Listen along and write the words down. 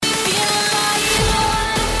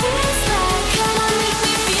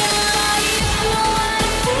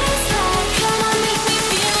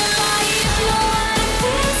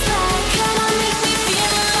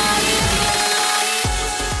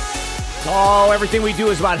show. Everything we do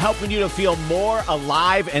is about helping you to feel more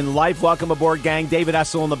alive in life. Welcome aboard, gang. David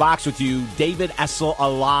Essel in the box with you. David Essel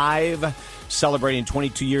Alive, celebrating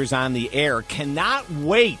 22 years on the air. Cannot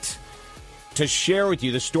wait to share with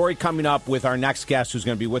you the story coming up with our next guest, who's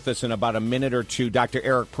going to be with us in about a minute or two. Dr.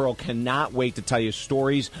 Eric Pearl. Cannot wait to tell you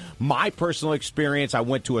stories. My personal experience, I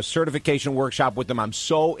went to a certification workshop with him. I'm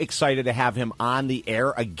so excited to have him on the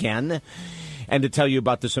air again and to tell you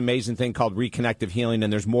about this amazing thing called Reconnective Healing,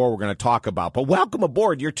 and there's more we're going to talk about. But welcome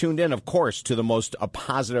aboard. You're tuned in, of course, to the most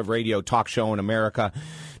positive radio talk show in America,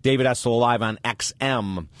 David Essel Live on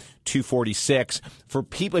XM 246. For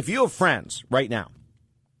people, if you have friends right now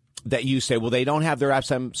that you say, well, they don't have their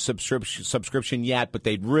XM subscription yet, but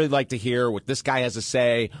they'd really like to hear what this guy has to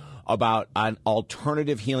say about an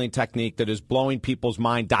alternative healing technique that is blowing people's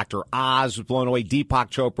mind. Dr. Oz was blown away, Deepak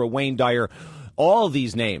Chopra, Wayne Dyer. All of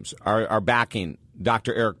these names are backing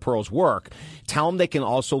Dr. Eric Pearl's work. Tell them they can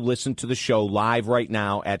also listen to the show live right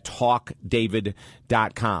now at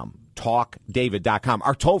talkdavid.com. Talkdavid.com.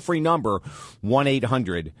 Our toll-free number,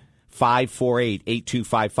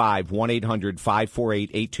 1-800-548-8255,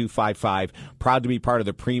 1-800-548-8255. Proud to be part of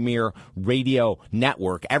the Premier Radio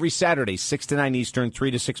Network. Every Saturday, 6 to 9 Eastern, 3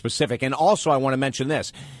 to 6 Pacific. And also, I want to mention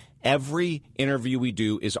this. Every interview we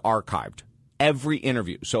do is archived. Every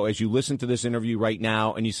interview. So as you listen to this interview right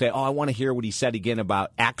now and you say, oh, I want to hear what he said again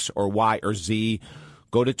about X or Y or Z,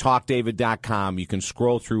 go to talkdavid.com. You can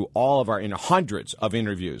scroll through all of our hundreds of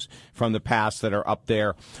interviews from the past that are up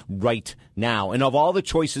there right now. And of all the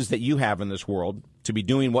choices that you have in this world to be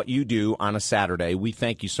doing what you do on a Saturday, we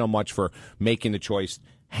thank you so much for making the choice,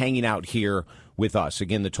 hanging out here with us.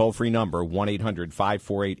 Again, the toll-free number,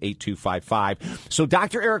 1-800-548-8255. So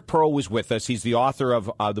Dr. Eric Pearl was with us. He's the author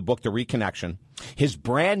of the book, The Reconnection. His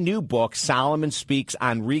brand new book, Solomon Speaks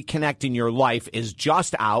on Reconnecting Your Life, is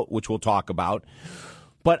just out, which we'll talk about.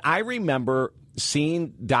 But I remember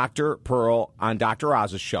seeing Dr. Pearl on Dr.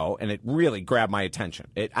 Oz's show, and it really grabbed my attention.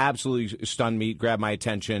 It absolutely stunned me, grabbed my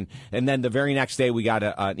attention. And then the very next day, we got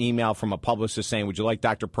an email from a publicist saying, would you like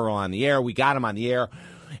Dr. Pearl on the air? We got him on the air.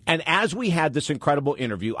 And as we had this incredible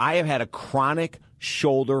interview, I have had a chronic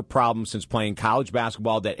shoulder problem since playing college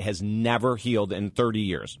basketball that has never healed in 30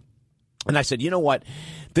 years. And I said, you know what?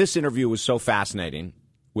 This interview was so fascinating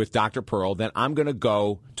with Dr. Pearl that I'm going to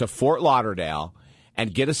go to Fort Lauderdale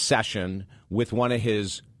and get a session with one of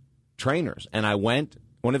his trainers. And I went,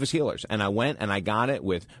 one of his healers, and I went and I got it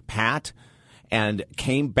with Pat and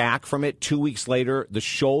came back from it 2 weeks later. The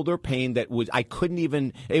shoulder pain that was, I couldn't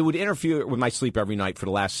even, it would interfere with my sleep every night for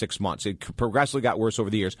the last 6 months. It progressively got worse over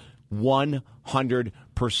the years.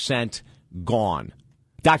 100% gone.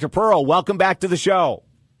 Dr. Pearl, welcome back to the show.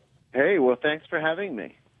 Hey, well, thanks for having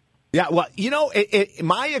me. Yeah, well, you know,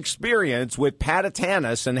 my experience with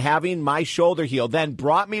Patatanus and having my shoulder healed then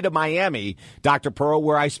brought me to Miami, Dr. Pearl,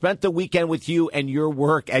 where I spent the weekend with you, and your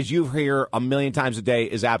work, as you hear a million times a day,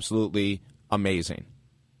 is absolutely amazing.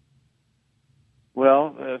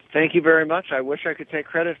 Well, thank you very much. I wish I could take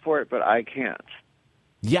credit for it, but I can't.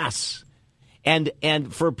 Yes. And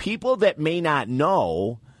for people that may not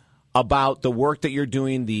know about the work that you're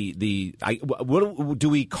doing, what do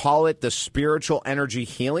we call it? The spiritual energy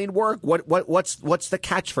healing work? What's the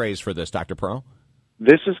catchphrase for this, Dr. Pearl?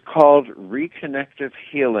 This is called reconnective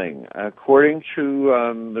healing. According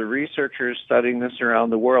to the researchers studying this around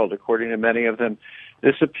the world, according to many of them,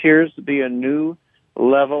 this appears to be a new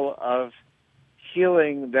level of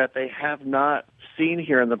healing that they have not seen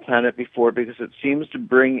here on the planet before, because it seems to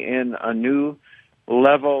bring in a new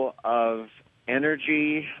level of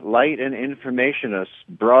energy, light, and information, a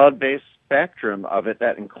broad-based spectrum of it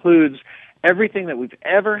that includes everything that we've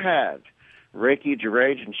ever had: Reiki,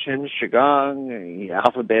 Jirage, and Shin, Qigong,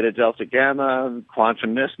 Alpha, Beta, Delta, Gamma,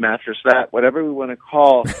 Quantum Mist, Mattress, that, whatever we want to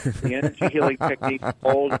call the energy healing technique,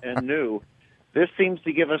 old and new. This seems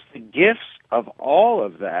to give us the gifts of all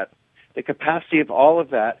of that, the capacity of all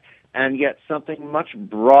of that, and yet something much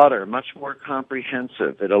broader, much more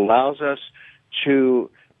comprehensive. It allows us to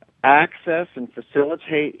access and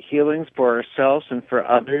facilitate healings for ourselves and for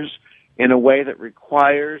others in a way that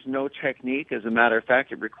requires no technique. As a matter of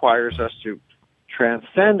fact, it requires us to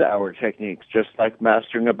transcend our techniques, just like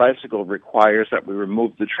mastering a bicycle requires that we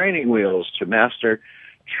remove the training wheels. To master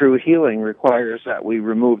true healing requires that we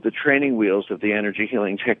remove the training wheels of the energy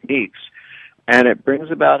healing techniques. And it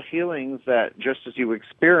brings about healings that, just as you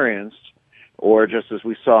experienced, or just as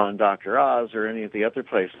we saw in Dr. Oz or any of the other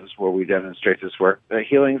places where we demonstrate this work, the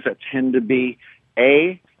healings that tend to be,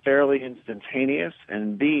 A, fairly instantaneous,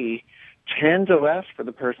 and B, tend to last for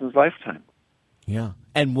the person's lifetime. Yeah.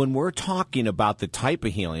 And when we're talking about the type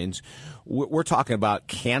of healings, we're talking about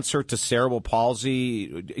cancer to cerebral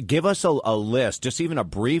palsy. Give us a list, just even a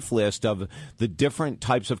brief list of the different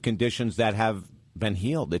types of conditions that have been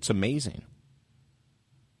healed. It's amazing.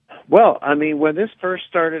 Well, I mean, when this first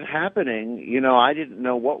started happening, I didn't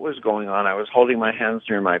know what was going on. I was holding my hands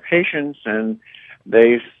near my patients, and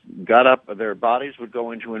they got up, their bodies would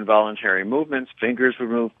go into involuntary movements, fingers would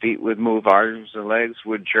move, feet would move, arms and legs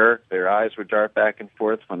would jerk, their eyes would dart back and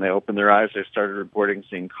forth. When they opened their eyes, they started reporting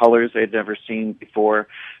seeing colors they'd never seen before,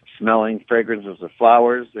 smelling fragrances of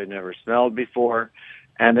flowers they'd never smelled before,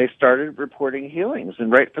 and they started reporting healings.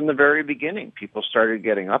 And right from the very beginning, people started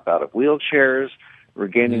getting up out of wheelchairs,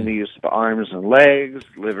 regaining the use of arms and legs,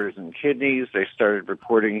 livers and kidneys. They started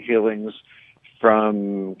reporting healings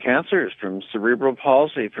from cancers, from cerebral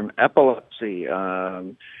palsy, from epilepsy.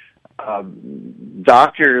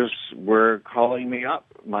 Doctors were calling me up.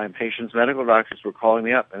 My patients' medical doctors were calling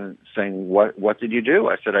me up and saying, what did you do?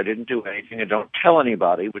 I said, I didn't do anything, and don't tell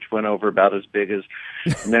anybody, which went over about as big as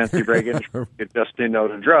Nancy Reagan could just say no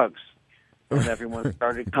to drugs. And everyone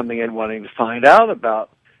started coming in wanting to find out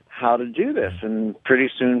about how to do this, and pretty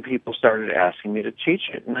soon people started asking me to teach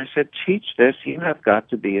it. And I said, teach this? You have got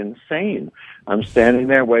to be insane. I'm standing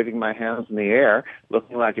there waving my hands in the air,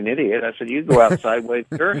 looking like an idiot. I said, you go outside, wave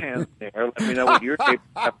your hands in the air, let me know what your people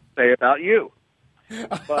have to say about you.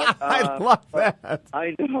 But, I love that.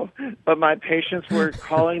 I know. But my patients were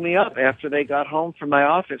calling me up after they got home from my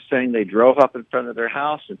office, saying they drove up in front of their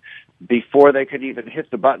house, and before they could even hit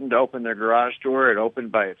the button to open their garage door, it opened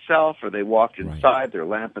by itself, or they walked inside, their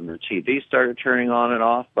lamp and their TV started turning on and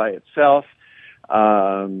off by itself.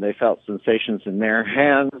 They felt sensations in their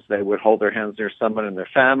hands. They would hold their hands near someone in their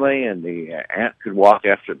family, and the aunt could walk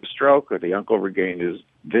after the stroke, or the uncle regained his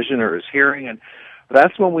vision or his hearing. And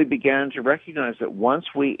that's when we began to recognize that once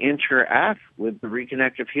we interact with the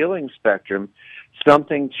reconnective healing spectrum,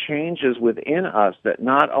 something changes within us that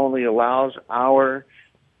not only allows us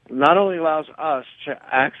to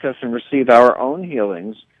access and receive our own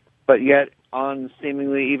healings, but yet on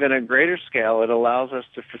seemingly even a greater scale, it allows us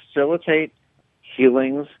to facilitate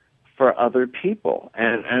healings for other people.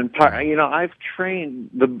 And I've trained,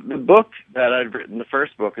 the book that I've written, the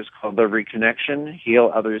first book is called The Reconnection, Heal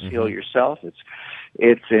Others, Heal Yourself.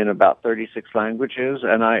 It's in about 36 languages,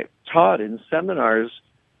 and I taught in seminars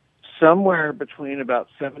somewhere between about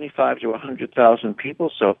 75 to 100,000 people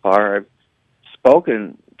so far. I've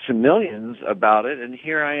spoken to millions about it, and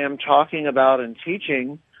here I am talking about and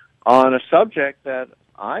teaching on a subject that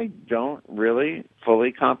I don't really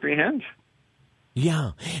fully comprehend.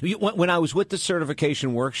 Yeah. When I was with the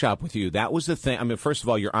certification workshop with you, that was the thing. I mean, first of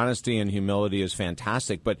all, your honesty and humility is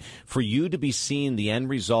fantastic, but for you to be seeing the end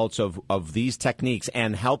results of these techniques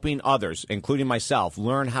and helping others, including myself,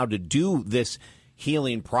 learn how to do this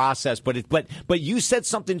healing process. But you said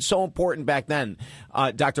something so important back then,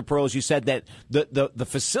 Dr. Perls. You said that the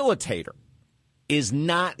facilitator is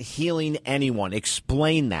not healing anyone.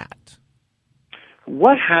 Explain that.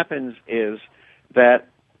 What happens is that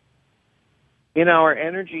in our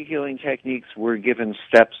energy healing techniques, we're given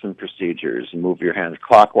steps and procedures. Move your hands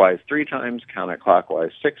clockwise 3 times,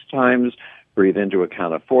 counterclockwise 6 times, breathe into a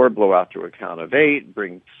count of 4, blow out to a count of 8,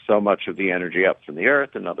 bring so much of the energy up from the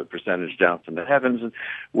earth, another percentage down from the heavens. And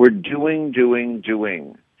we're doing.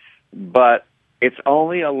 But it's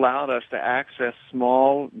only allowed us to access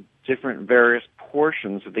small, different, various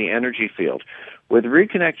portions of the energy field. With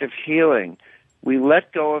reconnective healing, we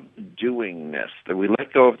let go of the doingness, that we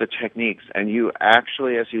let go of the techniques, and you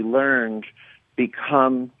actually, as you learned,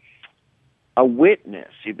 become a witness.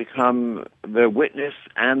 You become the witness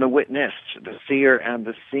and the witnessed, the seer and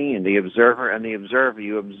the seen, the observer and the observer.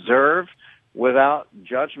 You observe without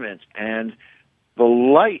judgment, and the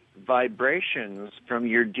light vibrations from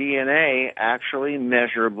your DNA actually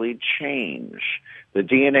measurably change. The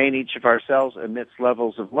DNA in each of our cells emits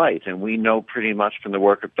levels of light, and we know pretty much from the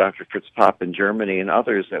work of Dr. Fritz Popp in Germany and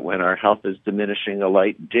others that when our health is diminishing, the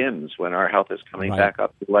light dims. When our health is coming back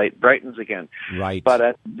up, the light brightens again. Right. But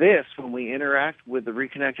at this, when we interact with the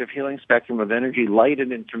reconnective healing spectrum of energy, light,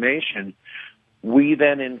 and information, we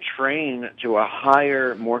then entrain to a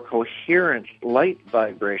higher, more coherent light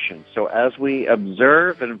vibration. So as we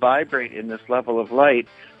observe and vibrate in this level of light,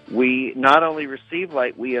 we not only receive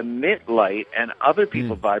light, we emit light, and other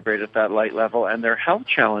people vibrate at that light level, and their health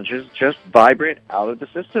challenges just vibrate out of the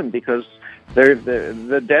system because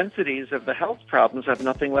the densities of the health problems have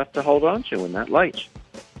nothing left to hold on to in that light.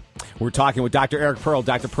 We're talking with Dr. Eric Pearl.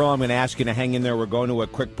 Dr. Pearl, I'm going to ask you to hang in there. We're going to a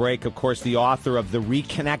quick break. Of course, the author of The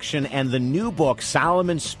Reconnection and the new book,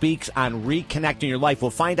 Solomon Speaks on Reconnecting Your Life.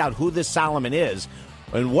 We'll find out who this Solomon is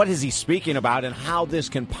And what is he speaking about and how this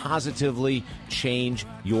can positively change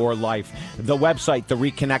your life? The website,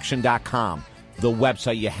 thereconnection.com. The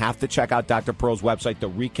website, you have to check out Dr. Pearl's website,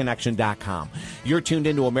 thereconnection.com. You're tuned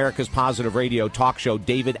into America's Positive Radio talk show,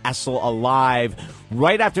 David Essel Alive.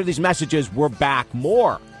 Right after these messages, we're back.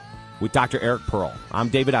 More with Dr. Eric Pearl. I'm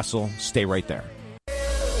David Essel. Stay right there.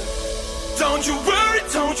 Don't you worry,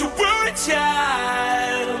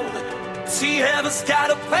 child. See, heaven's got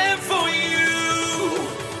a plan for you.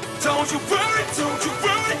 Don't you worry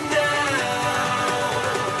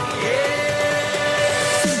now.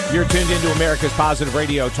 Yeah. You're tuned into America's Positive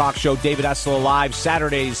Radio talk show, David Essel Alive,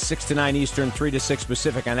 Saturdays 6 to 9 Eastern, 3 to 6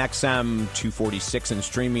 Pacific on XM 246 and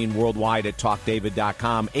streaming worldwide at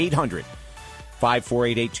talkdavid.com.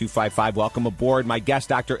 800-548-8255. Welcome aboard. My guest,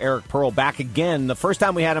 Dr. Eric Pearl, back again. The first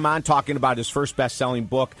time we had him on talking about his first best-selling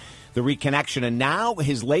book, The Reconnection, and now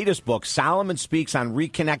his latest book, Solomon Speaks on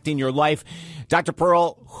Reconnecting Your Life. Dr.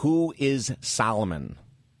 Pearl, who is Solomon?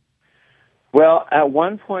 Well, at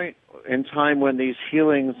one point in time when these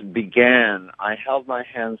healings began, I held my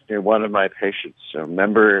hands near one of my patients. So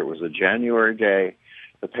remember, it was a January day.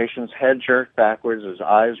 The patient's head jerked backwards, his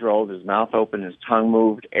eyes rolled, his mouth opened, his tongue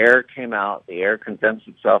moved, air came out, the air condensed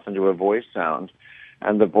itself into a voice sound,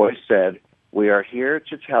 and the voice said, "We are here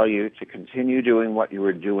to tell you to continue doing what you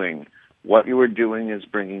were doing. What you were doing is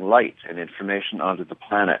bringing light and information onto the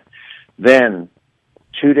planet." Then,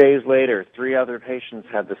 2 days later, 3 other patients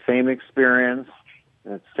had the same experience,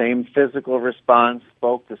 the same physical response,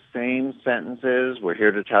 spoke the same sentences. "We're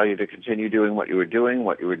here to tell you to continue doing what you were doing.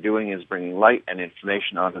 What you were doing is bringing light and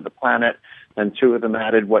information onto the planet." Then 2 of them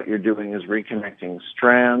added, "What you're doing is reconnecting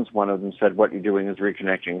strands." One of them said, "What you're doing is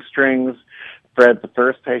reconnecting strings." Fred, the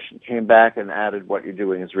first patient, came back and added, "What you're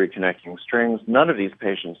doing is reconnecting strings." None of these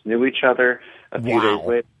patients knew each other. A few days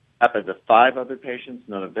later, it happened to 5 other patients.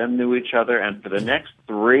 None of them knew each other. And for the next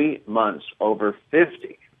 3 months, over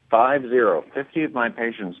 50 of my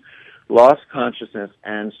patients lost consciousness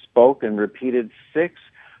and spoke and repeated 6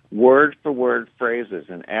 word-for-word phrases.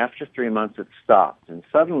 And after 3 months, it stopped. And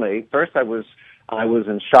suddenly, first I was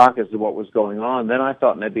in shock as to what was going on. Then I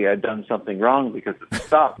thought maybe I'd done something wrong because it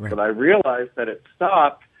stopped. Right. But I realized that it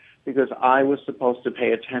stopped because I was supposed to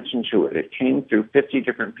pay attention to it. It came through 50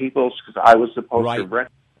 different people because I was supposed to recognize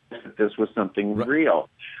that this was something real.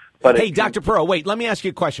 But hey, Dr. Pearl, wait, let me ask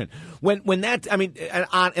you a question. When that, I mean,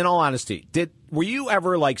 in all honesty, were you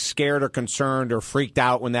ever like scared or concerned or freaked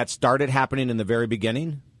out when that started happening in the very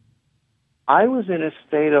beginning? I was in a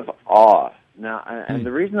state of awe. Now, and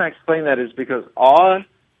the reason I explain that is because awe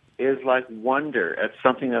is like wonder at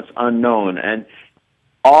something that's unknown. And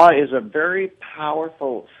awe is a very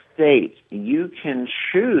powerful state. You can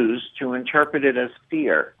choose to interpret it as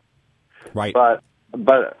fear. Right.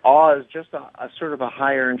 But awe is just a sort of a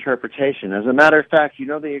higher interpretation. As a matter of fact, you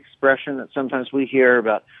know the expression that sometimes we hear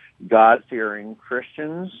about God-fearing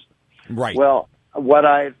Christians? Right. Well, what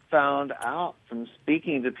I've found out from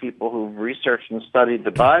speaking to people who've researched and studied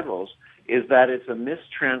the Bibles is that it's a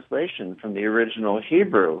mistranslation from the original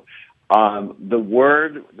Hebrew.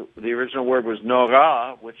 The original word was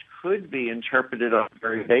norah, which could be interpreted on a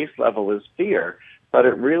very base level as fear, but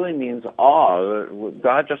it really means awe.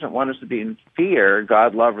 God doesn't want us to be in fear,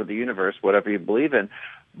 God, love, or the universe, whatever you believe in,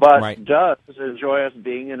 but does enjoy us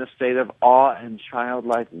being in a state of awe and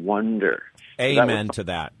childlike wonder. Amen to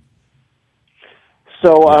that.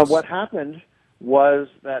 So what happened was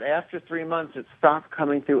that after 3 months, it stopped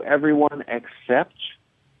coming through everyone except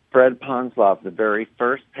Fred Ponzlov, the very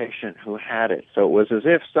first patient who had it. So it was as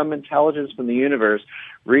if some intelligence from the universe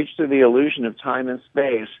reached through the illusion of time and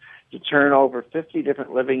space to turn over 50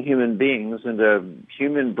 different living human beings into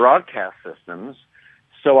human broadcast systems.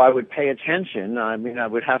 So I would pay attention. I mean, I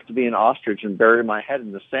would have to be an ostrich and bury my head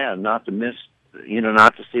in the sand, not to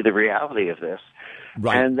see the reality of this.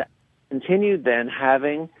 Right. And continued then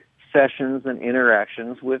having sessions and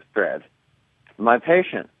interactions with Fred, my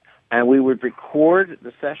patient. And we would record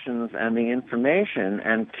the sessions and the information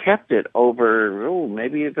and kept it over,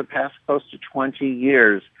 maybe the past close to 20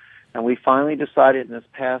 years. And we finally decided in this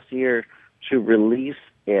past year to release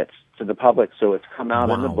it to the public. So it's come out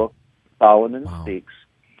in the book, Solomon Speaks,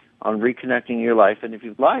 on reconnecting your life. And if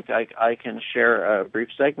you'd like, I can share a brief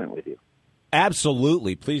segment with you.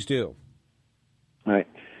 Absolutely. Please do. All right.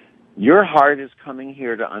 Your heart is coming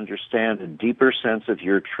here to understand a deeper sense of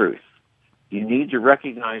your truth. You need to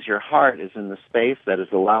recognize your heart is in the space that is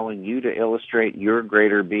allowing you to illustrate your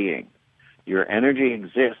greater being. Your energy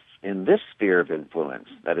exists in this sphere of influence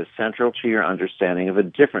that is central to your understanding of a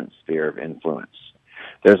different sphere of influence.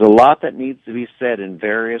 There's a lot that needs to be said in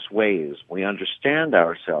various ways. We understand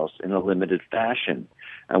ourselves in a limited fashion,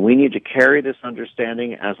 And we need to carry this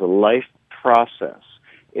understanding as a life process.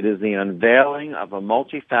 It is the unveiling of a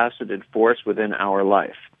multifaceted force within our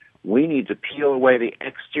life. We need to peel away the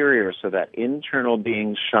exterior so that internal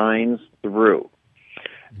being shines through.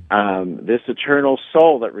 This eternal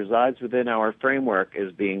soul that resides within our framework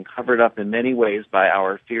is being covered up in many ways by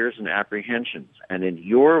our fears and apprehensions. And in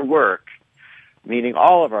your work, meaning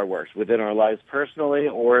all of our works within our lives personally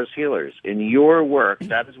or as healers, in your work,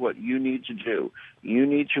 that is what you need to do. You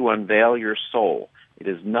need to unveil your soul. It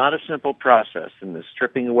is not a simple process, and the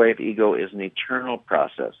stripping away of ego is an eternal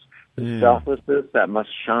process. The selflessness that must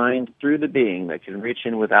shine through the being that can reach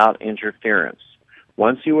in without interference.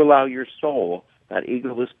 Once you allow your soul, that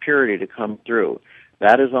egoless purity, to come through,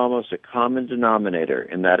 that is almost a common denominator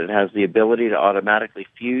in that it has the ability to automatically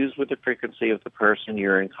fuse with the frequency of the person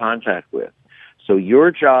you're in contact with. So your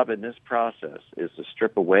job in this process is to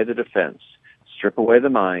strip away the defense, strip away the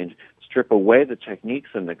mind, strip away the techniques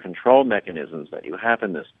and the control mechanisms that you have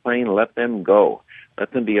in this plane. Let them go.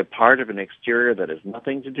 Let them be a part of an exterior that has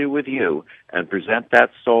nothing to do with you, and present that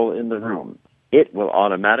soul in the room. It will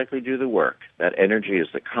automatically do the work. That energy is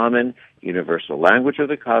the common, universal language of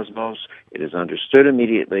the cosmos. It is understood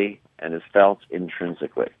immediately and is felt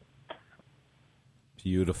intrinsically.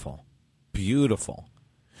 Beautiful. Beautiful.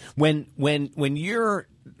 When you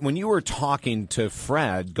were talking to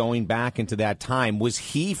Fred, going back into that time, was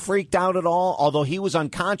he freaked out at all? Although he was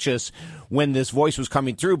unconscious when this voice was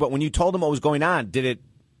coming through, but when you told him what was going on, did it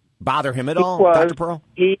bother him at all, Dr. Pearl?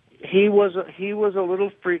 He was a little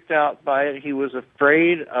freaked out by it. He was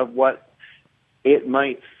afraid of what it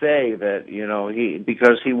might say, that, you know,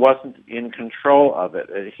 because he wasn't in control of it.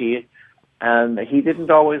 And he didn't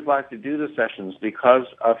always like to do the sessions because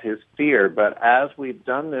of his fear. But as we've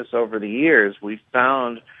done this over the years, we've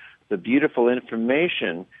found the beautiful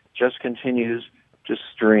information just continues to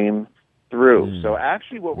stream through. So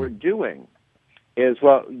actually what we're doing is,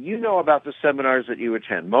 well, you know about the seminars that you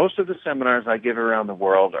attend. Most of the seminars I give around the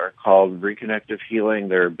world are called Reconnective Healing.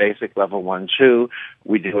 They're basic level 1, 2.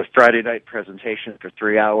 We do a Friday night presentation for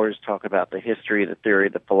 3 hours, talk about the history, the theory,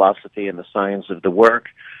 the philosophy, and the science of the work.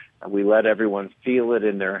 We let everyone feel it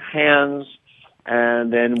in their hands,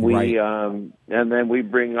 and then we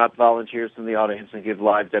bring up volunteers from the audience and give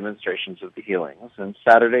live demonstrations of the healings. And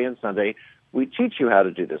Saturday and Sunday, we teach you how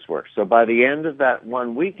to do this work. So by the end of that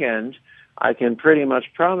one weekend, I can pretty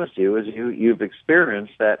much promise you, as you've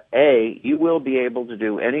experienced, that A, you will be able to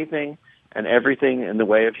do anything and everything in the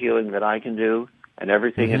way of healing that I can do, and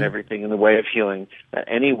everything and everything in the way of healing that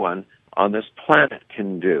anyone on this planet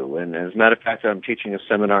can do. And as a matter of fact, I'm teaching a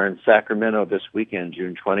seminar in Sacramento this weekend,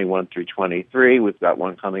 June 21 through 23. We've got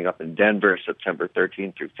one coming up in Denver, September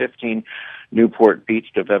 13 through 15, Newport Beach,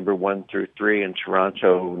 November 1 through 3, and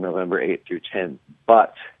Toronto, November 8 through 10.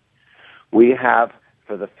 But we have,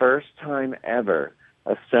 for the first time ever,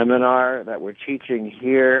 a seminar that we're teaching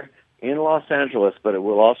here in Los Angeles, but it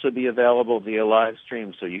will also be available via live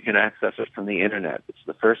stream, so you can access it from the Internet. It's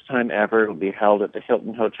the first time ever. It will be held at the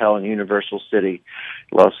Hilton Hotel in Universal City,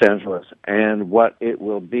 Los Angeles. And what it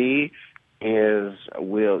will be is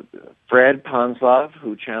Fred Ponzlov,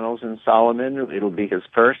 who channels in Solomon. It'll be his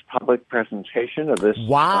first public presentation of this.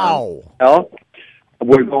 Wow.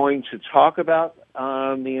 We're going to talk about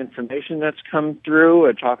the information that's come through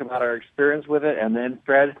and talk about our experience with it, and then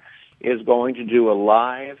Fred is going to do a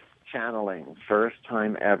live channeling, first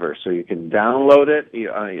time ever. So you can download it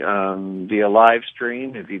via live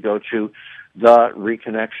stream. If you go to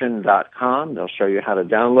thereconnection.com, they'll show you how to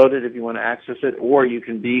download it if you want to access it, or you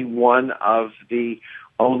can be one of the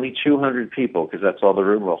only 200 people, because that's all the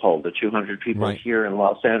room will hold, the 200 people here in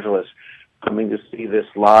Los Angeles coming to see this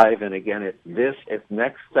live. And again, it's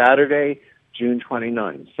next Saturday, June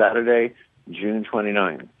 29. Saturday, June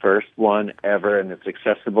 29. First one ever, and it's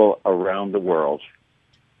accessible around the world.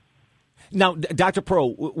 Now, Dr.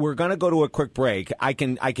 Pearl, we're going to go to a quick break. I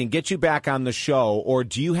can get you back on the show, or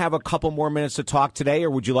do you have a couple more minutes to talk today, or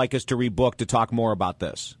would you like us to rebook to talk more about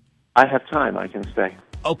this? I have time. I can stay.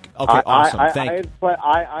 Okay, awesome. Thank you.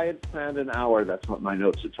 I had planned an hour. That's what my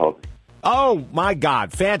notes had told me. Oh, my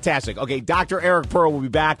God. Fantastic. Okay, Dr. Eric Pearl will be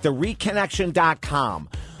back. TheReconnection.com.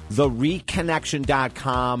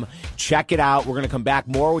 TheReconnection.com. Check it out. We're going to come back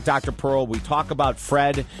more with Dr. Pearl. We talk about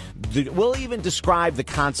Fred. We'll even describe the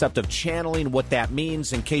concept of channeling, what that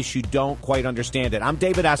means, in case you don't quite understand it. I'm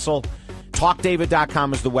David Essel.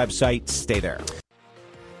 TalkDavid.com is the website. Stay there.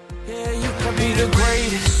 Yeah, you can be the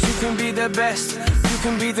greatest. You can be the best. You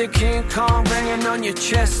can be the King Kong banging on your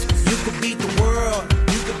chest. You could beat the world.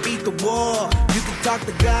 You could beat the war. You could Talk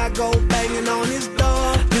to God, go banging on his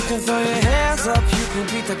door. You can throw your hands up, you can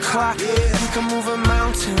beat the clock. Yeah. You can move a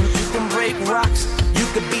mountain, you can break rocks. You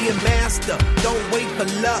could be a master, don't wait for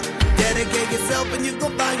luck. Dedicate yourself and you go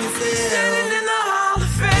find yourself standing in the Hall of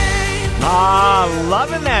Fame.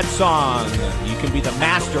 Loving that song. You can be the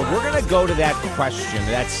master. We're going to go to that question,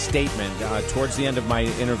 that statement, towards the end of my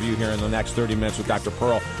interview here in the next 30 minutes with Dr.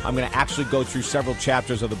 Pearl. I'm going to actually go through several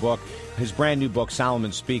chapters of the book, his brand new book,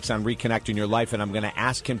 Solomon Speaks, on reconnecting your life, and I'm going to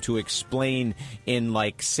ask him to explain in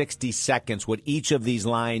like 60 seconds what each of these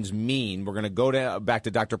lines mean. We're going to go back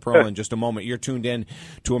to Dr. Pearl in just a moment. You're tuned in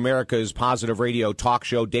to America's Positive Radio talk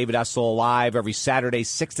show, David Essel Live, every Saturday,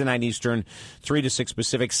 6 to 9 Eastern, 3 to 6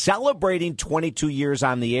 Pacific, celebrating 22 years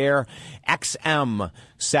on the air, XM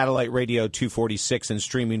Satellite Radio 246, and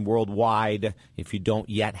streaming worldwide. If you don't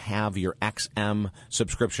yet have your XM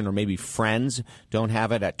subscription, or maybe friends don't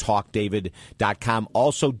have it, at TalkDavid.com.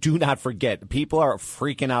 Also, do not forget, people are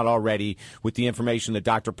freaking out already with the information that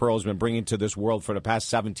Dr. Pearl has been bringing to this world for the past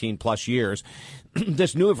 17 plus years.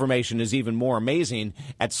 This new information is even more amazing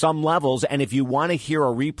at some levels, and if you want to hear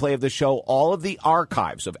a replay of the show, all of the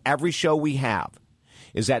archives of every show we have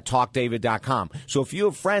is at TalkDavid.com. So if you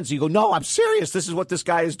have friends, you go, no, I'm serious, this is what this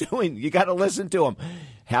guy is doing, you got to listen to him.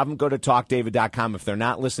 Have them go to TalkDavid.com. If they're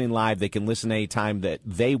not listening live, they can listen anytime that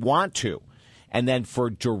they want to. And then for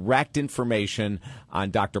direct information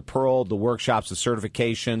on Dr. Pearl, the workshops, the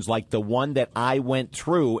certifications, like the one that I went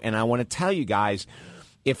through, and I want to tell you guys,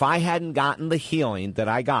 if I hadn't gotten the healing that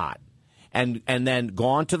I got and then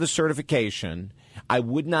gone to the certification, I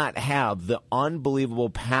would not have the unbelievable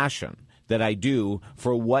passion that I do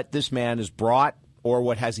for what this man has brought,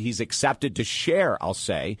 or he's accepted to share, I'll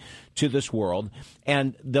say, to this world.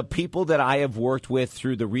 And the people that I have worked with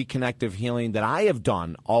through the reconnective healing that I have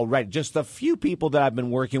done already, just the few people that I've been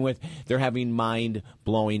working with, they're having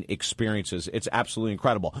mind-blowing experiences. It's absolutely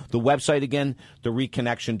incredible. The website, again,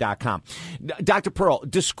 thereconnection.com. Dr. Pearl,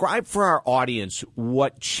 describe for our audience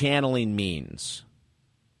what channeling means.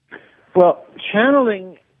 Well,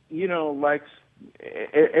 channeling,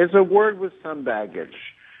 is a word with some baggage,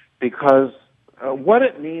 because what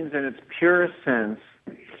it means in its purest sense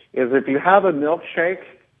is if you have a milkshake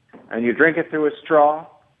and you drink it through a straw,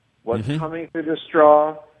 what's coming through the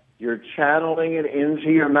straw, you're channeling it into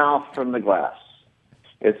your mouth from the glass.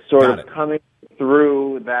 It's sort of coming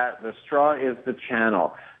through that. The straw is the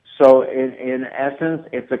channel. So in essence,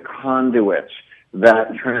 it's a conduit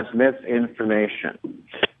that transmits information.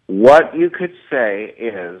 What you could say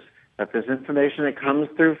is that this information that comes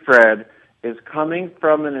through Fred is coming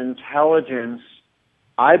from an intelligence,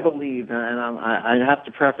 I believe, and I have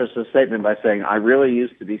to preface this statement by saying I really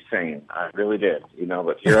used to be sane. I really did,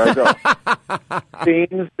 but here I go.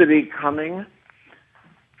 Seems to be coming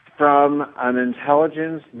from an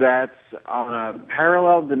intelligence that's on a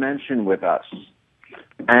parallel dimension with us.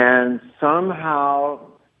 And somehow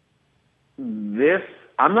this,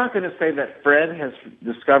 I'm not going to say that Fred has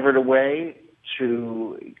discovered a way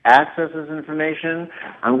to access this information.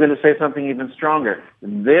 I'm going to say something even stronger.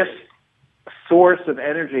 This source of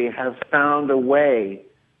energy has found a way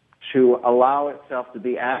to allow itself to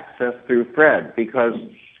be accessed through Fred, because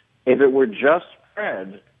if it were just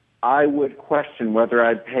Fred, I would question whether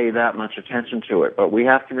I'd pay that much attention to it. But we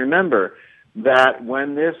have to remember that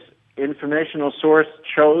when this informational source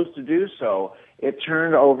chose to do so, it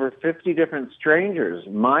turned over 50 different strangers,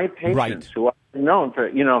 my patients, who I've known for,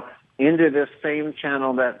 into this same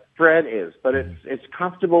channel that Fred is. But it's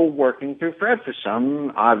comfortable working through Fred for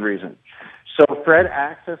some odd reason. So Fred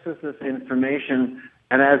accesses this information,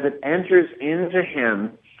 and as it enters into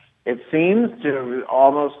him, it seems to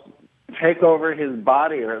almost take over his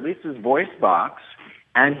body, or at least his voice box,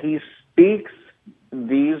 and he speaks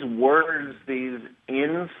these words, these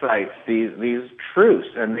insights, these truths,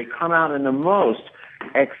 and they come out in the most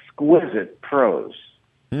exquisite prose.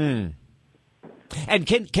 And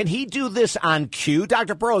can he do this on cue,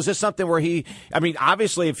 Dr. Pearl? Is this something where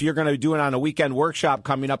obviously if you're going to do it on a weekend workshop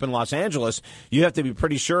coming up in Los Angeles, you have to be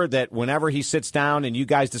pretty sure that whenever he sits down and you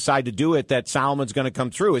guys decide to do it, that Solomon's going to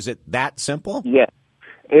come through. Is it that simple? Yes.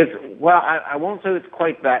 I won't say it's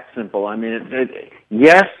quite that simple.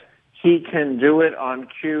 Yes, he can do it on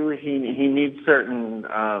cue. He needs certain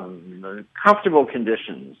comfortable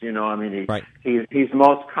conditions. He's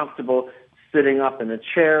most comfortable sitting up in a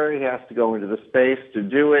chair. He has to go into the space to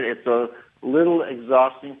do it. It's a little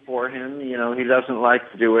exhausting for him. He doesn't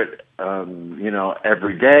like to do it,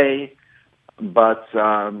 every day. But,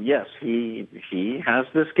 yes, he has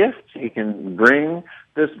this gift. He can bring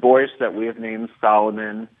this voice that we have named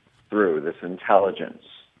Solomon through, this intelligence.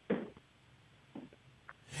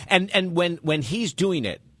 And when he's doing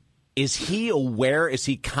it, is he aware? Is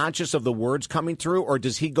he conscious of the words coming through, or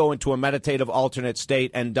does he go into a meditative alternate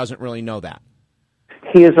state and doesn't really know that?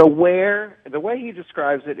 He is aware. The way he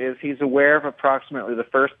describes it is he's aware of approximately the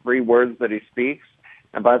first 3 words that he speaks,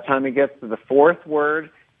 and by the time he gets to the 4th word,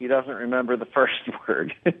 he doesn't remember the first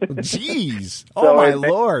word. Jeez. Oh, my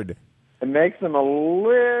Lord. It makes him a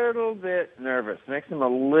little bit nervous.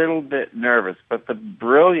 But the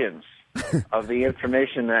brilliance of the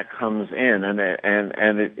information that comes in, and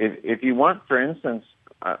if you want, for instance,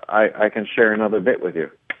 I can share another bit with you.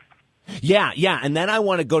 Yeah, and then I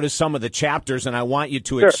want to go to some of the chapters, and I want you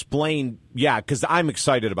to explain, because I'm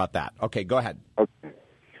excited about that. Okay, go ahead. Okay.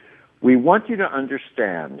 We want you to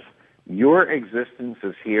understand your existence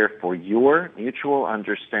is here for your mutual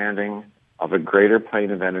understanding of a greater plane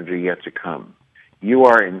of energy yet to come. You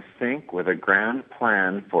are in sync with a grand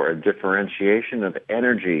plan for a differentiation of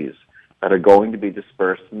energies that are going to be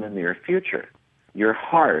dispersed in the near future. Your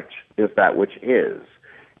heart is that which is.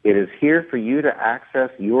 It is here for you to access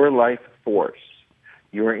your life force.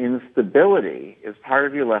 Your instability is part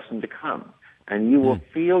of your lesson to come, and you will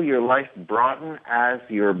feel your life broaden as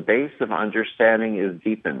your base of understanding is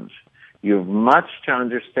deepened. You have much to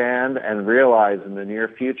understand and realize in the near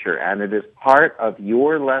future, and it is part of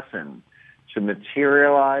your lesson to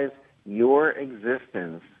materialize your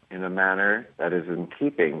existence in a manner that is in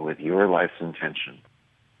keeping with your life's intention.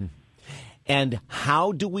 And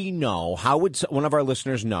how do we know, how would one of our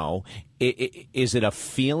listeners know, is it a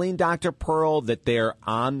feeling, Dr. Pearl, that they're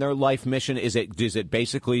on their life mission? Is it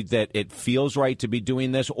basically that it feels right to be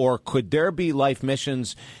doing this? Or could there be life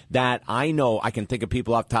missions that I know, I can think of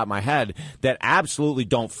people off the top of my head, that absolutely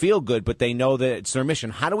don't feel good, but they know that it's their mission?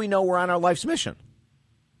 How do we know we're on our life's mission?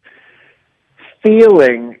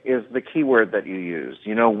 Feeling is the key word that you used.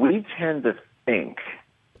 You know, we tend to think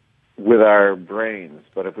with our brains,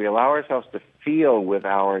 but if we allow ourselves to feel with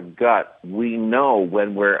our gut, we know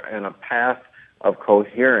when we're in a path of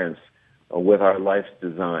coherence with our life's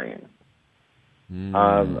design. In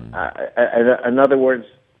other words,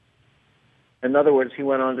 he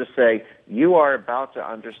went on to say, you are about to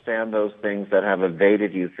understand those things that have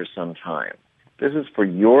evaded you for some time. This is for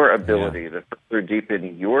your ability to further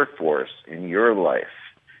deepen your force in your life.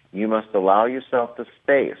 You must allow yourself the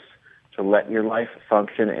space to let your life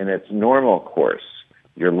function in its normal course.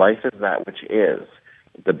 Your life is that which is,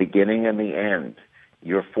 the beginning and the end.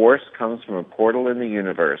 Your force comes from a portal in the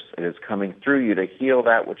universe. It is coming through you to heal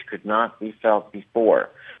that which could not be felt before.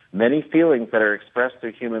 Many feelings that are expressed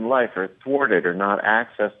through human life are thwarted or not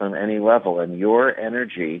accessed on any level, and your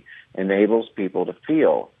energy enables people to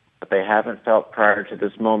feel what they haven't felt prior to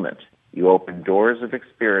this moment. You open doors of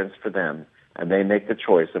experience for them, and they make the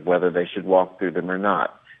choice of whether they should walk through them or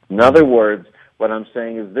not. In other words, what I'm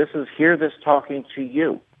saying is this talking to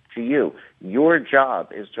you. Your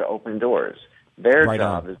job is to open doors. Their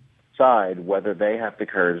job is to decide whether they have the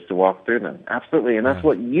courage to walk through them. Absolutely. And that's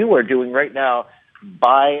what you are doing right now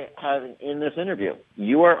by having in this interview.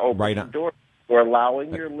 You are opening doors. You're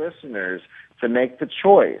allowing your listeners to make the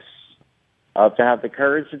choice to have the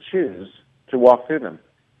courage to choose to walk through them.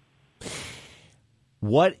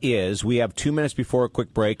 We have 2 minutes before a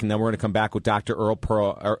quick break, and then we're going to come back with Dr. Eric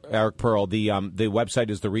Pearl. The website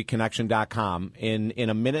is thereconnection.com. In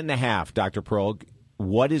a minute and a half, Dr. Pearl,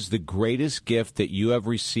 what is the greatest gift that you have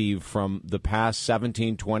received from the past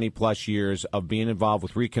 17, 20-plus years of being involved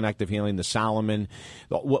with Reconnective Healing, the Solomon?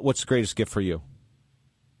 What's the greatest gift for you?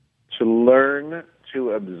 To learn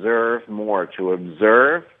to observe more, to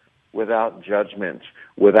observe without judgment,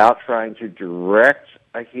 without trying to direct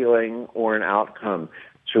a healing or an outcome,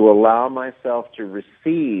 to allow myself to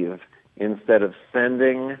receive instead of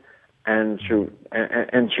sending, and to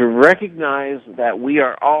recognize that we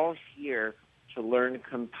are all here to learn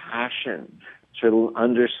compassion, to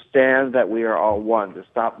understand that we are all one, to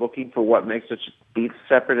stop looking for what makes us each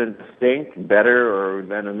separate and distinct, better or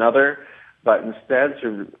than another, but instead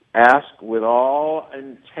to ask with all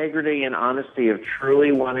integrity and honesty of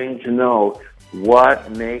truly wanting to know what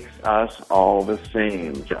makes us all the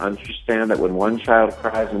same, to understand that when one child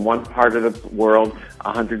cries in one part of the world,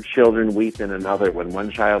 100 children weep in another. When one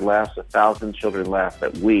child laughs, 1,000 children laugh,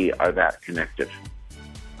 that we are that connected.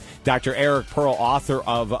 Dr. Eric Pearl, author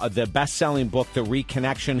of the best-selling book, The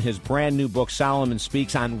Reconnection, his brand new book, Solomon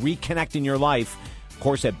Speaks, on reconnecting your life. Of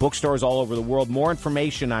course, at bookstores all over the world. More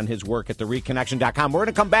information on his work at thereconnection.com. We're going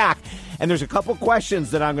to come back, and there's a couple questions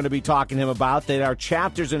that I'm going to be talking to him about that are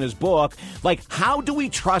chapters in his book. Like, how do we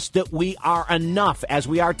trust that we are enough as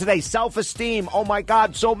we are today? Self-esteem. Oh, my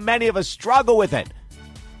God, so many of us struggle with it.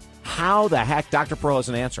 How the heck? Dr. Pearl has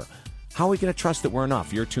an answer. How are we going to trust that we're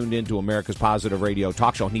enough? You're tuned into America's Positive Radio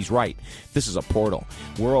Talk Show, and he's right. This is a portal.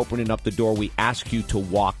 We're opening up the door. We ask you to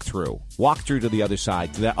walk through to the other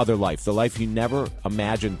side, to that other life, the life you never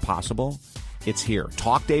imagined possible. It's here.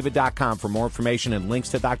 TalkDavid.com for more information and links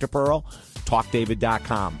to Dr. Pearl.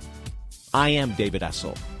 TalkDavid.com. I am David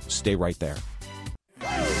Essel. Stay right there.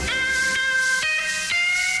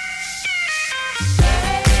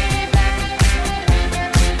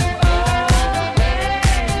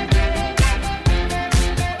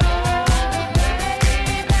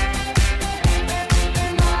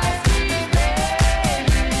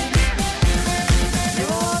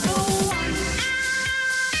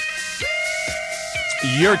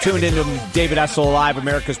 You're tuned into David Essel Live,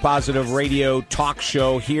 America's Positive Radio Talk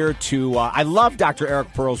Show, here to, I love Dr.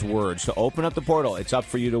 Eric Pearl's words, to open up the portal. It's up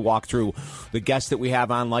for you to walk through. The guests that we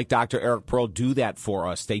have on, like Dr. Eric Pearl, do that for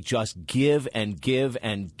us. They just give and give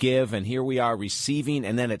and give, and here we are receiving,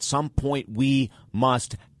 and then at some point we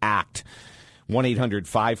must act.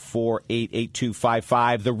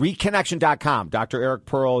 1-800-548-8255. TheReconnection.com. Dr. Eric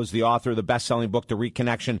Pearl is the author of the best-selling book, The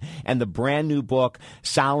Reconnection, and the brand-new book,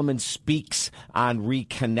 Solomon Speaks on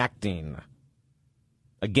Reconnecting.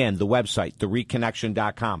 Again, the website,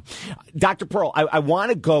 TheReconnection.com. Dr. Pearl, I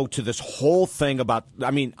want to go to this whole thing about,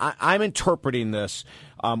 I'm interpreting this,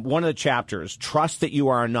 one of the chapters, Trust That You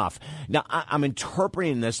Are Enough. Now, I'm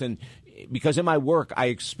interpreting this, and because in my work, I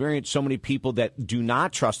experience so many people that do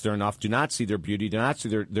not trust they're enough, do not see their beauty, do not see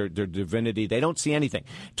their divinity. They don't see anything.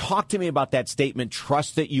 Talk to me about that statement,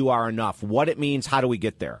 trust that you are enough, what it means, how do we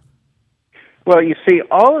get there? Well, you see,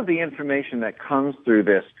 all of the information that comes through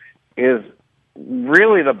this is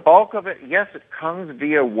really the bulk of it. Yes, it comes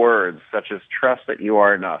via words such as trust that you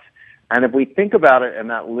are enough. And if we think about it in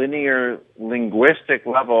that linear linguistic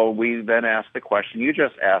level, we then ask the question you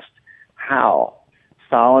just asked, how?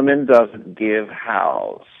 Solomon doesn't give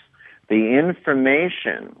hows. The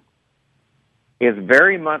information is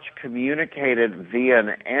very much communicated via an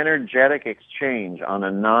energetic exchange on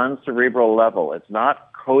a non-cerebral level. It's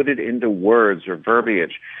not coded into words or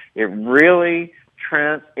verbiage. It really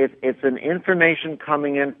it's an information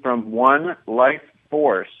coming in from one life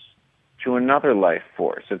force to another life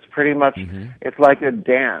force. It's pretty much, It's like a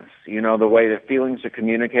dance, the way that feelings are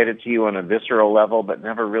communicated to you on a visceral level, but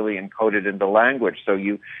never really encoded into language. So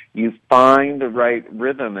you find the right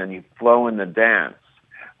rhythm and you flow in the dance.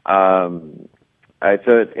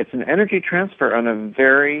 It's an energy transfer on a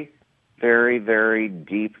very, very, very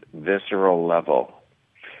deep visceral level.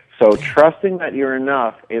 So trusting that you're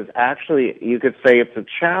enough is actually, you could say it's a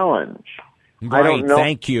challenge. Right, I don't know.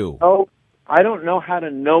 Thank you. I don't know how to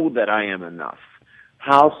know that I am enough.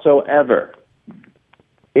 Howsoever,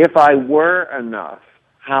 if I were enough,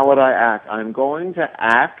 how would I act? I'm going to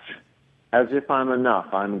act as if I'm enough.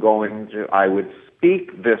 I would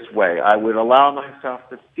speak this way. I would allow myself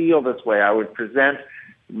to feel this way. I would present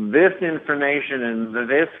this information in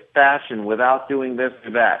this fashion without doing this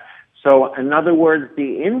or that. So, in other words,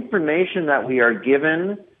 the information that we are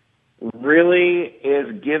given really is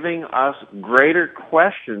giving us greater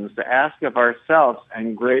questions to ask of ourselves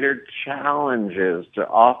and greater challenges to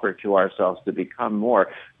offer to ourselves to become more.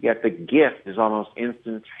 Yet the gift is almost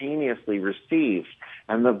instantaneously received.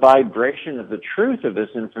 And the vibration of the truth of this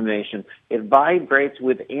information, it vibrates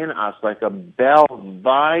within us like a bell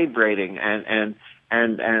vibrating and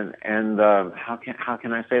how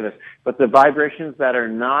can I say this? But the vibrations that are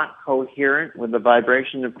not coherent with the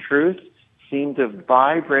vibration of truth seem to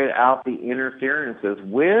vibrate out the interferences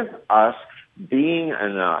with us being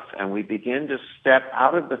enough. And we begin to step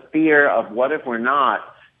out of the fear of what if we're not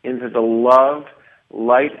into the love,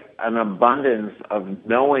 light, and abundance of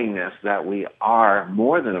knowingness that we are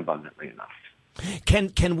more than abundantly enough.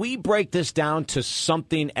 Can we break this down to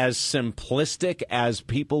something as simplistic as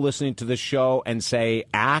people listening to the show and say,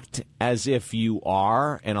 act as if you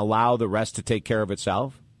are and allow the rest to take care of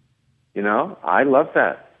itself? I love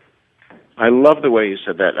that. I love the way you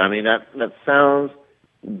said that. I mean, that sounds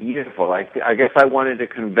beautiful. I guess I wanted to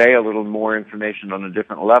convey a little more information on a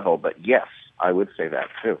different level, but yes, I would say that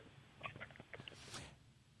too.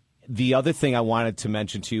 The other thing I wanted to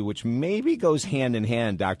mention to you, which maybe goes hand in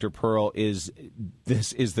hand, Dr. Pearl, is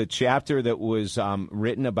the chapter that was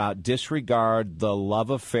written about disregard the love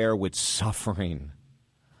affair with suffering.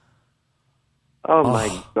 Oh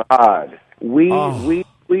my God. We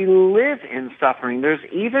live in suffering. There's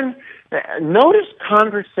even, notice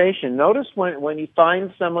conversation. Notice when you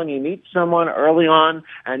find someone, you meet someone early on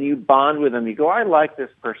and you bond with them. You go, I like this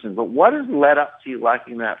person, but what has led up to you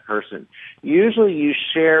liking that person? Usually you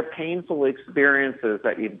share painful experiences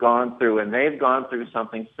that you've gone through and they've gone through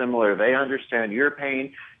something similar. They understand your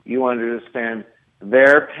pain. You understand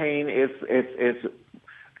Their pain, it's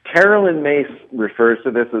Carolyn Mace refers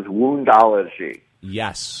to this as woundology.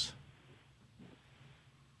 Yes.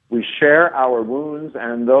 We share our wounds,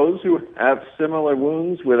 and those who have similar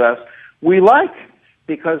wounds with us, we like,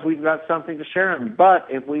 because we've got something to share them. But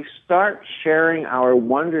if we start sharing our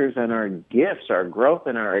wonders and our gifts, our growth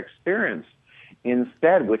and our experience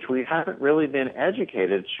instead, which we haven't really been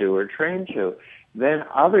educated to or trained to, then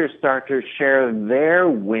others start to share their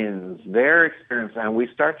wins, their experience, and we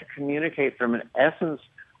start to communicate from an essence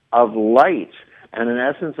of light and an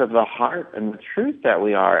essence of the heart and the truth that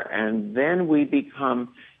we are, and then we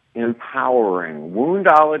become empowering.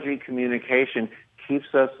 Woundology communication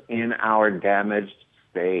keeps us in our damaged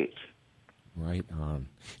state. Right on.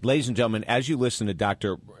 Ladies and gentlemen, as you listen to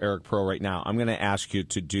Dr. Eric Pearl right now, I'm going to ask you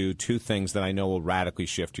to do two things that I know will radically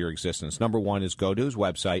shift your existence. Number one is go to his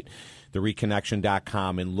website,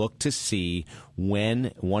 thereconnection.com, and look to see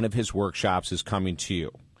when one of his workshops is coming to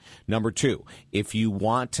you. Number two, if you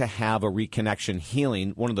want to have a reconnection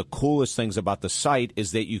healing, one of the coolest things about the site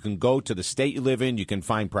is that you can go to the state you live in, you can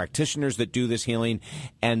find practitioners that do this healing,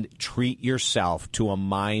 and treat yourself to a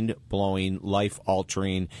mind-blowing,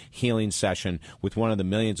 life-altering healing session with one of the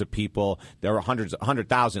millions of people. There are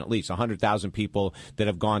 100,000 at least, 100,000 people that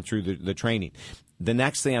have gone through the training. The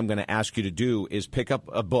next thing I'm going to ask you to do is pick up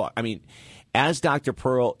a book. I mean, as Dr.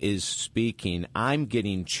 Pearl is speaking, I'm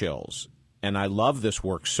getting chills. And I love this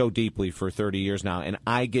work so deeply for 30 years now, and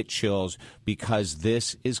I get chills because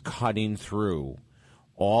this is cutting through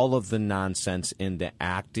all of the nonsense into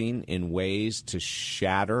acting in ways to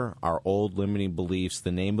shatter our old limiting beliefs.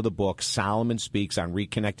 The name of the book, Solomon Speaks on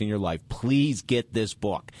Reconnecting Your Life. Please get this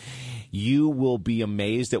book. You will be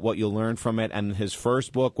amazed at what you'll learn from it. And his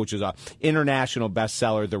first book, which is an international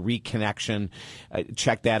bestseller, The Reconnection,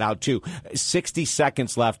 check that out too. 60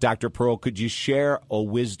 seconds left, Dr. Pearl. Could you share a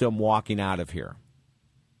wisdom walking out of here?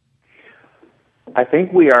 I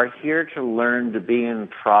think we are here to learn to be in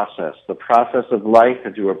process, the process of life,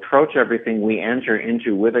 and to approach everything we enter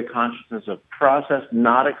into with a consciousness of process,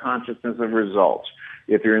 not a consciousness of results.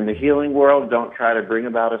 If you're in the healing world, don't try to bring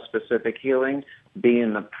about a specific healing. Be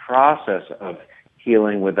in the process of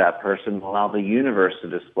healing with that person. Allow the universe to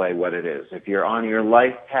display what it is. If you're on your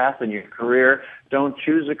life path and your career, don't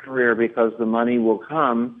choose a career because the money will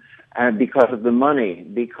come and because of the money,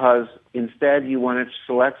 because instead you want to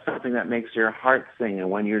select something that makes your heart sing. And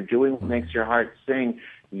when you're doing what makes your heart sing,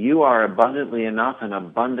 you are abundantly enough, and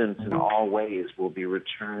abundance in all ways will be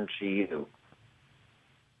returned to you.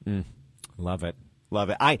 Love it. Love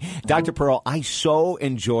it. Dr. Pearl, I so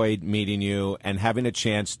enjoyed meeting you and having a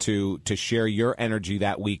chance to share your energy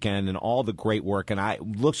that weekend and all the great work. And I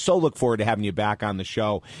look forward to having you back on the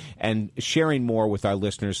show and sharing more with our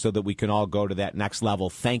listeners so that we can all go to that next level.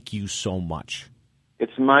 Thank you so much.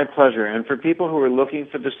 It's my pleasure. And for people who are looking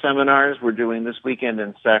for the seminars, we're doing this weekend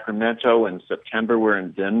in Sacramento. In September, we're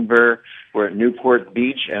in Denver. We're at Newport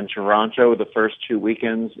Beach and Toronto the first 2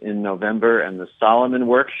 weekends in November. And the Solomon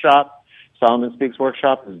Speaks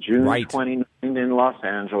workshop is June 29th in Los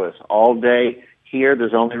Angeles. All day here.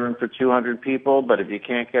 There's only room for 200 people, but if you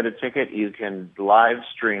can't get a ticket, you can live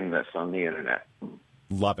stream this on the internet.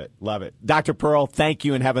 Love it. Love it. Dr. Pearl, thank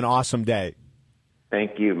you and have an awesome day.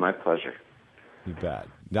 Thank you. My pleasure. You bet.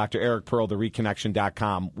 Dr. Eric Pearl,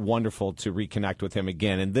 thereconnection.com. Wonderful to reconnect with him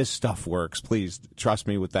again. And this stuff works. Please trust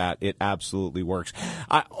me with that. It absolutely works.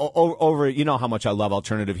 You know how much I love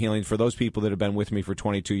alternative healing. For those people that have been with me for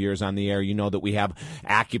 22 years on the air, you know that we have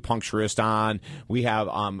acupuncturists on. We have,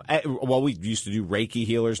 we used to do Reiki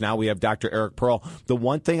healers. Now we have Dr. Eric Pearl. The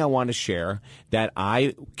one thing I want to share that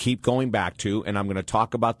I keep going back to, and I'm going to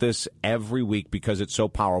talk about this every week because it's so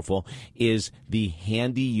powerful, is the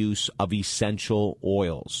handy use of essential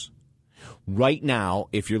oils. Right now,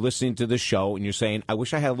 if you're listening to the show and you're saying, I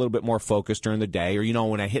wish I had a little bit more focus during the day, or,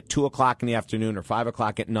 when I hit 2 o'clock in the afternoon or 5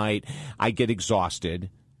 o'clock at night, I get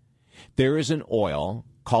exhausted. There is an oil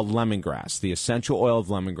called lemongrass, the essential oil of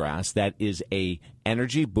lemongrass, that is a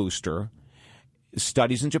energy booster.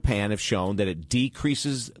 Studies in Japan have shown that it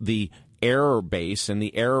decreases the error base and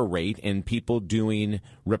the error rate in people doing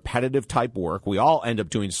repetitive type work. We all end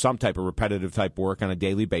up doing some type of repetitive type work on a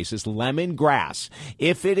daily basis. Lemongrass,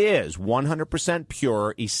 if it is 100%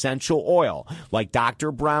 pure essential oil, like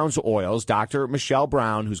Dr. Brown's oils, Dr. Michelle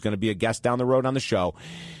Brown, who's going to be a guest down the road on the show,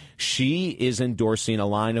 she is endorsing a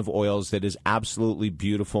line of oils that is absolutely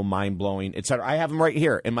beautiful, mind-blowing, etc. I have them right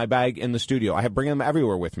here in my bag in the studio. I bring them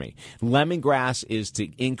everywhere with me. Lemongrass is to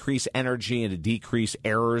increase energy and to decrease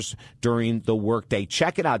errors during the workday.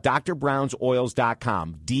 Check it out,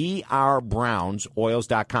 drbrowns.oils.com,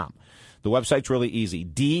 drbrowns.oils.com. The website's really easy,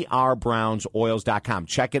 drbrowns.oils.com.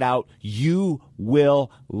 Check it out. You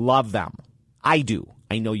will love them. I do.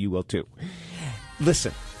 I know you will too.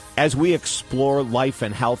 Listen, as we explore life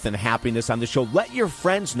and health and happiness on the show, let your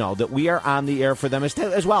friends know that we are on the air for them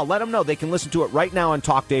as well. Let them know they can listen to it right now on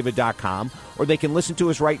TalkDavid.com, or they can listen to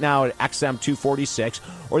us right now at XM246,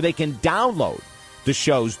 or they can download the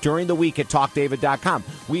shows during the week at TalkDavid.com.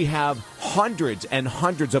 We have hundreds and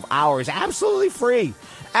hundreds of hours absolutely free.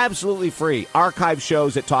 Absolutely free. Archive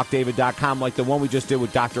shows at TalkDavid.com like the one we just did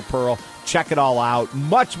with Dr. Pearl. Check it all out.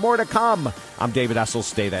 Much more to come. I'm David Essel.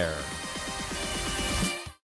 Stay there.